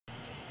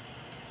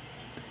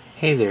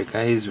Hey there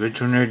guys,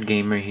 Retro Nerd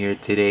Gamer here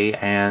today,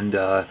 and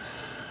I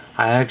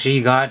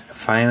actually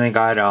finally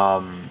got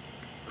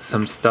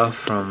some stuff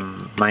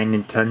from my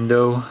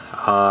Nintendo.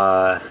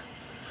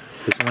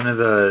 It's one of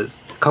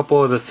the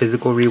couple of the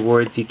physical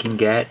rewards you can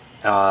get.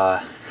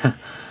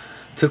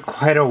 Took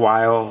quite a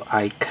while.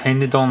 I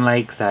kind of don't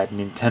like that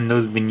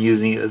Nintendo's been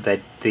using that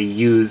they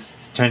use.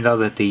 It turns out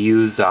that they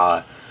use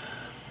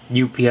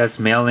UPS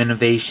mail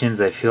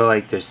innovations. I feel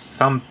like there's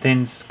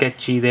something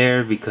sketchy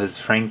there because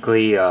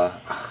frankly,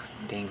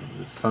 dang,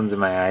 the sun's in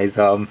my eyes.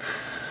 But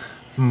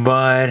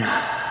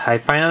I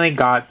finally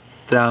got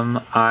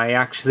them. I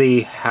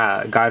actually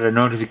got a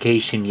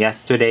notification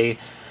yesterday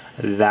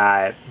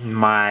that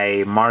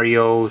my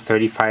Mario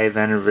 35th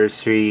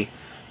anniversary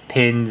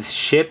pins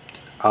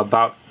shipped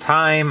about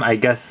time. I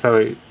guess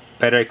so.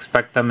 Better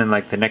expect them in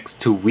like the next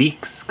 2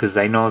 weeks because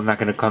I know it's not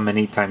going to come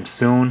anytime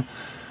soon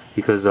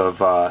because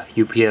of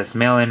UPS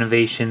mail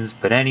innovations.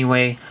 But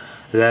anyway,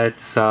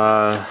 let's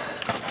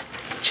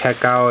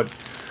check out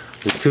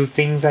the two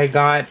things I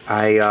got.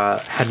 I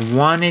had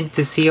wanted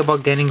to see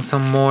about getting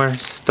some more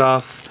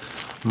stuff,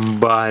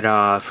 but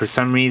for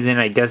some reason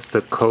I guess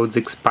the codes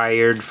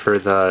expired for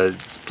the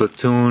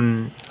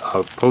Splatoon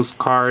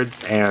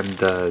postcards and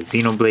the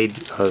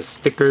Xenoblade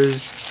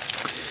stickers,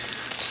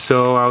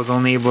 so I was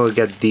only able to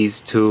get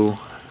these two.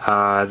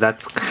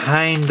 That's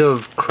kind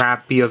of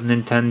crappy of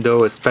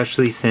Nintendo,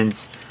 especially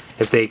since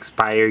if they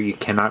expire you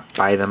cannot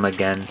buy them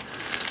again.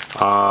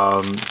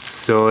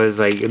 So it's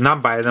like,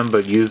 not buy them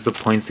but use the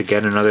points to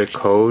get another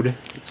code.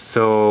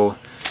 So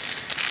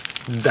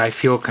I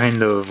feel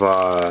kind of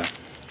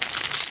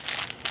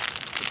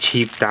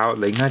cheaped out,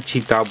 like not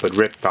cheaped out but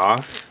ripped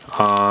off.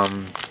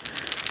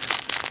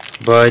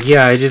 But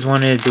yeah, I just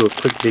wanted to do a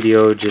quick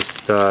video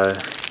just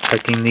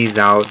checking these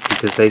out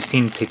because I've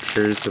seen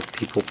pictures of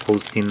people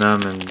posting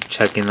them and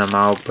checking them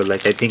out, but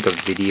like I think a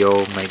video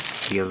might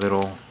be a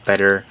little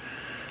better.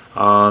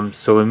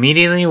 So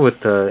immediately with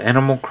the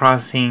Animal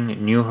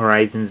Crossing New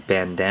Horizons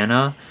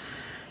bandana,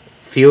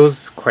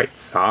 feels quite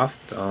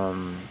soft.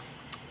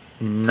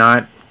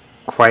 Not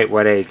quite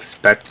what I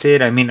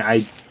expected. I mean,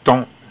 I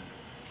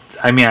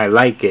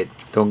like it,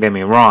 don't get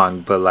me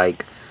wrong, but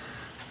like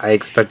I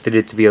expected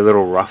it to be a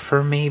little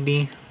rougher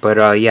maybe.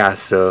 But yeah,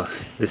 so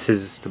this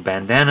is the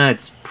bandana.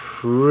 It's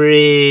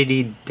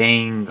pretty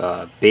dang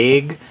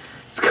big.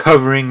 It's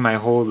covering my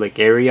whole like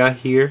area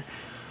here.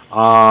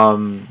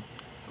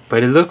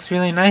 But it looks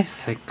really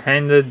nice. I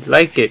kind of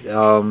like it.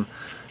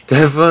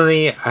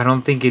 Definitely, I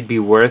don't think it'd be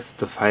worth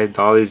the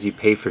 $5 you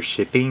pay for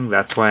shipping.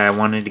 That's why I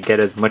wanted to get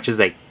as much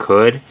as I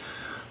could.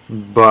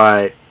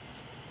 But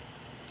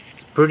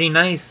it's pretty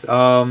nice.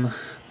 Would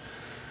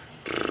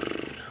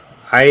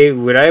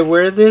I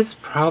wear this?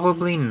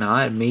 Probably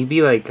not.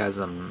 Maybe like as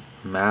a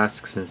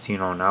mask, since you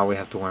know now we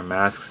have to wear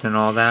masks and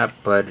all that.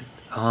 But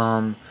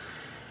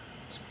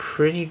it's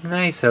pretty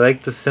nice. I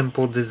like the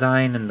simple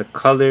design and the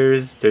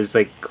colors. There's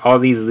like all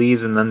these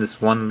leaves and then this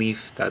one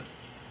leaf that,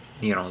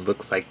 you know,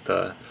 looks like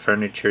the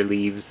furniture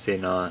leaves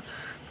in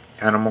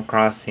Animal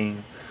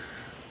Crossing.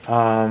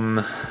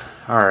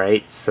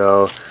 Alright,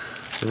 so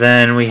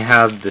then we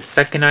have the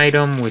second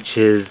item, which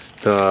is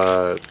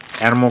the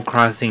Animal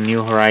Crossing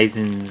New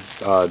Horizons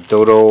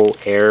Dodo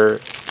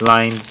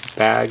Airlines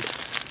bag.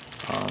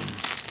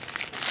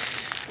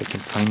 If I can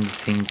find the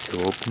thing to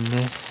open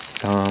this.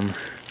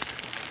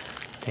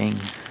 Dang.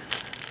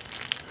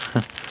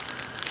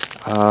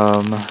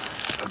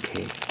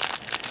 Okay. I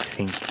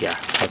think, yeah,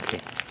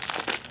 okay.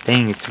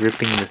 Dang, it's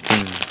ripping the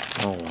thing.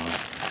 Oh, wow.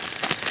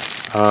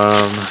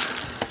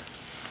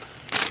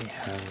 We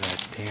have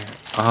that there.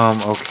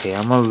 Okay,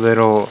 I'm a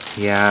little,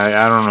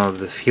 yeah, I don't know,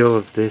 the feel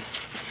of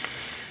this,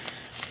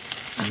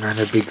 I'm not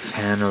a big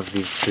fan of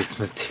this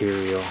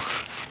material.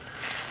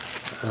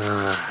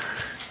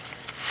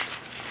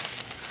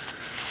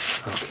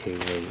 Okay,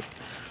 wait.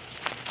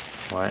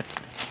 What?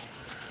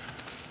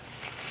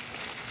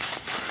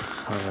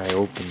 How do I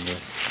open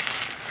this?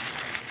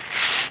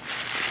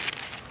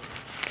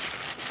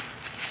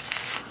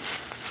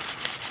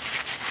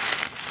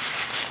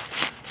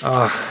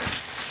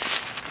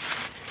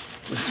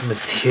 This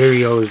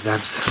material is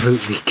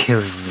absolutely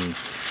killing me.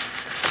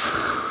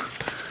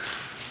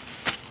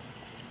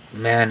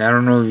 Man, I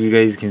don't know if you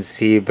guys can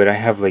see, but I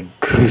have like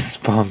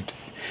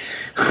goosebumps.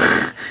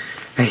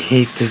 I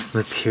hate this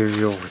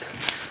material with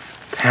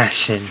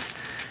passion.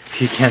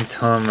 If you can't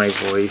tell in my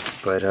voice,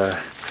 but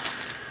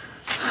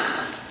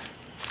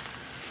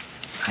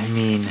I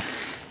mean,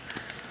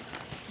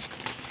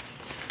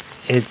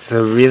 it's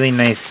a really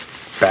nice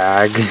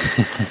bag.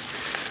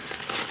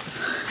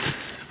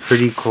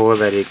 Pretty cool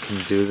that it can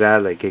do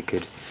that, like it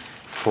could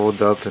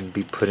fold up and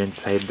be put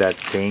inside that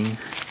thing.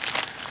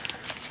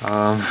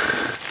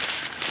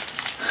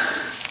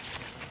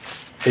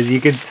 As you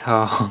can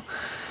tell,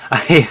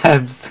 I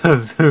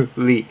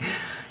absolutely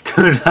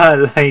do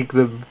not like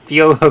the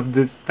feel of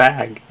this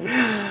bag.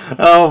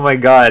 Oh my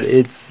god,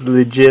 it's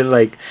legit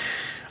like,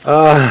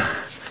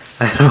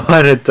 I don't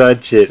want to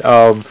touch it.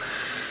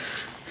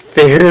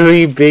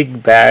 Fairly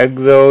big bag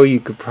though. You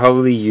could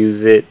probably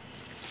use it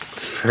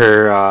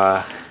for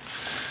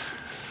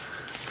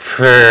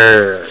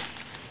for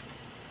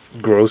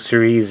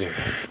groceries or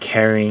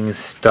carrying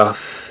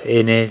stuff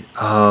in it.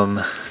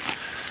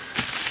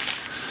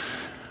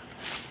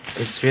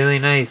 It's really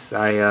nice.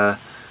 I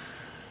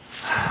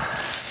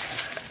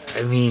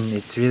mean,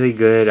 it's really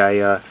good.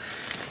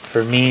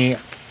 For me,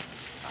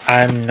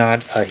 I'm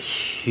not a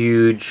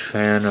huge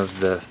fan of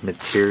the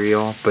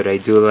material, but I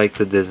do like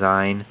the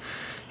design.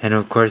 And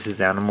of course,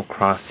 it's Animal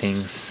Crossing,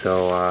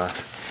 so,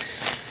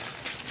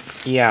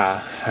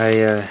 yeah,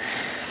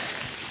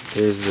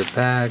 there's the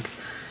bag.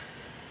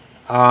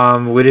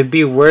 Would it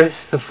be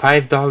worth the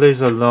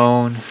 $5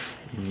 alone?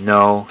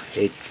 No,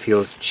 it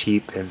feels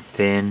cheap and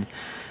thin.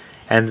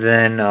 And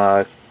then,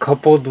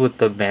 coupled with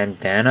the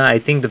bandana, I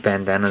think the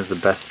bandana is the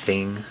best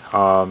thing.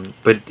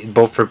 But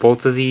for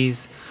both of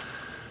these,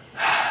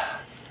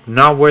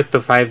 not worth the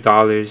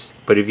 $5.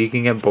 But if you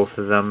can get both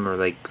of them, or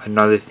like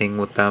another thing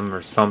with them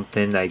or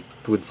something, I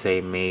would say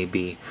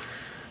maybe,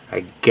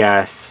 I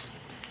guess.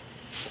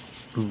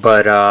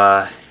 But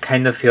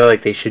kind of feel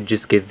like they should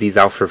just give these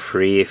out for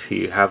free if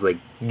you have like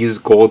use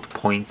gold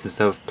points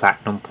instead of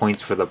platinum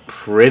points for the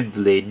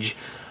privilege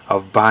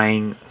of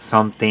buying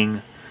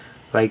something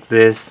like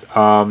this.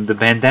 The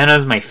bandana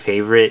is my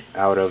favorite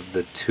out of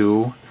the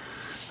two.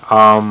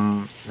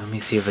 Let me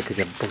see if I could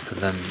get both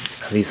of them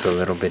at least a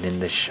little bit in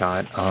this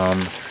shot.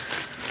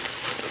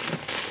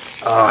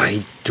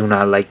 I do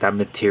not like that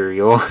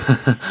material.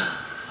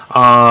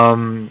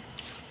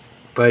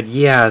 But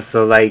yeah,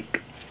 so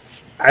like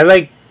I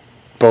like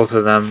both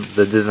of them,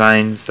 the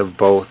designs of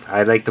both.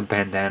 I like the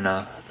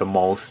bandana the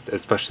most,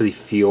 especially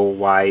feel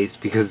wise,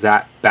 because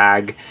that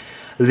bag,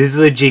 this is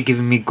legit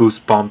giving me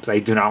goosebumps. I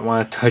do not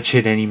want to touch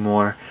it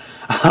anymore.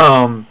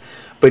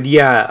 But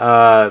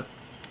yeah,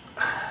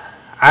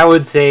 I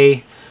would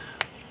say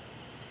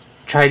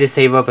try to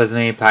save up as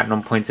many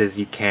platinum points as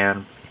you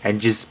can and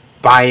just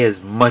buy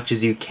as much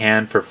as you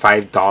can for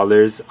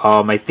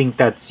 $5. I think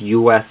that's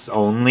US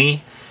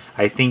only.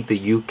 I think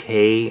the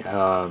UK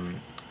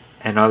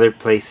and other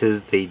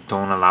places, they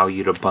don't allow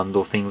you to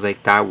bundle things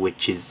like that,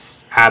 which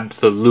is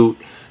absolute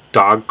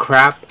dog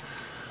crap.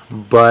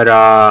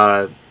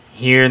 But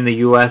here in the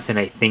US and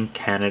I think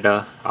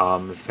Canada,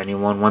 if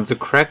anyone wants to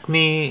correct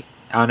me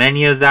on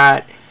any of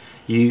that,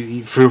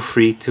 you feel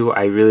free to.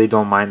 I really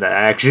don't mind that.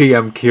 Actually,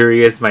 I'm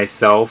curious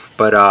myself,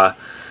 but I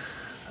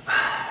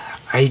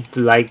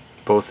like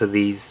both of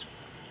these.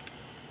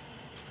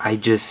 I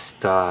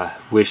just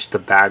wish the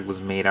bag was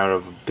made out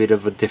of a bit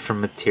of a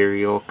different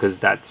material, because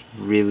that's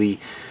really,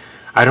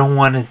 I don't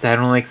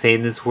like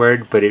saying this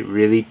word, but it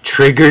really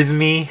triggers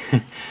me.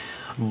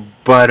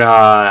 But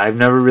I've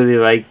never really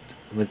liked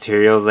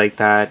materials like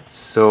that,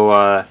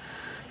 so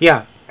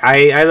yeah,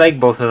 I like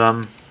both of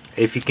them.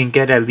 If you can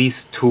get at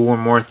least 2 or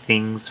more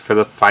things for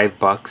the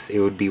 $5, it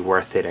would be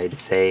worth it, I'd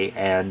say.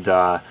 And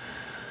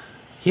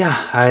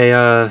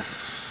yeah,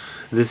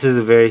 this is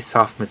a very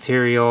soft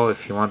material.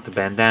 If you want the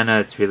bandana,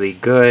 it's really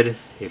good.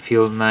 It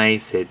feels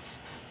nice.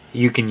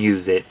 You can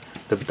use it.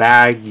 The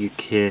bag, you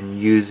can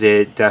use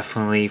it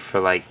definitely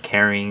for like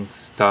carrying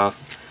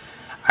stuff.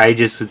 I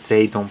just would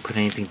say don't put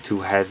anything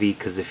too heavy,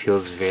 because it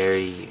feels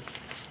very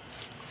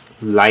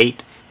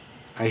light,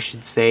 I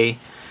should say.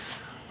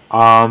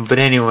 But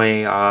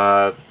anyway,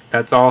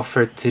 that's all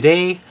for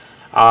today.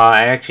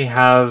 I actually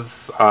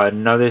have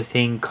another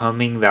thing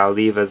coming that I'll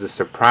leave as a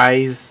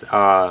surprise.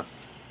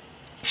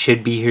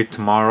 Should be here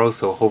tomorrow,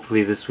 so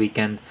hopefully this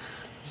weekend,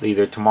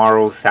 either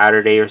tomorrow,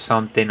 Saturday or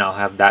something, I'll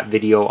have that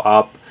video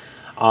up.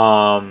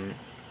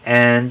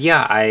 And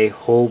yeah, I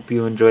hope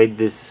you enjoyed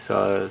this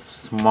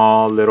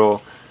small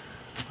little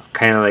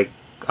kind of like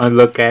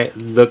look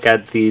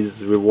at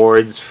these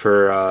rewards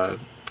for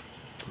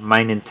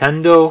my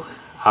Nintendo.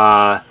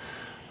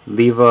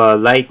 Leave a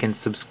like and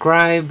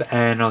subscribe,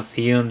 and I'll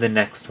see you in the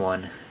next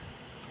one.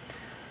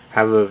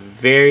 Have a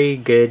very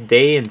good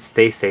day and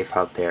stay safe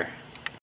out there.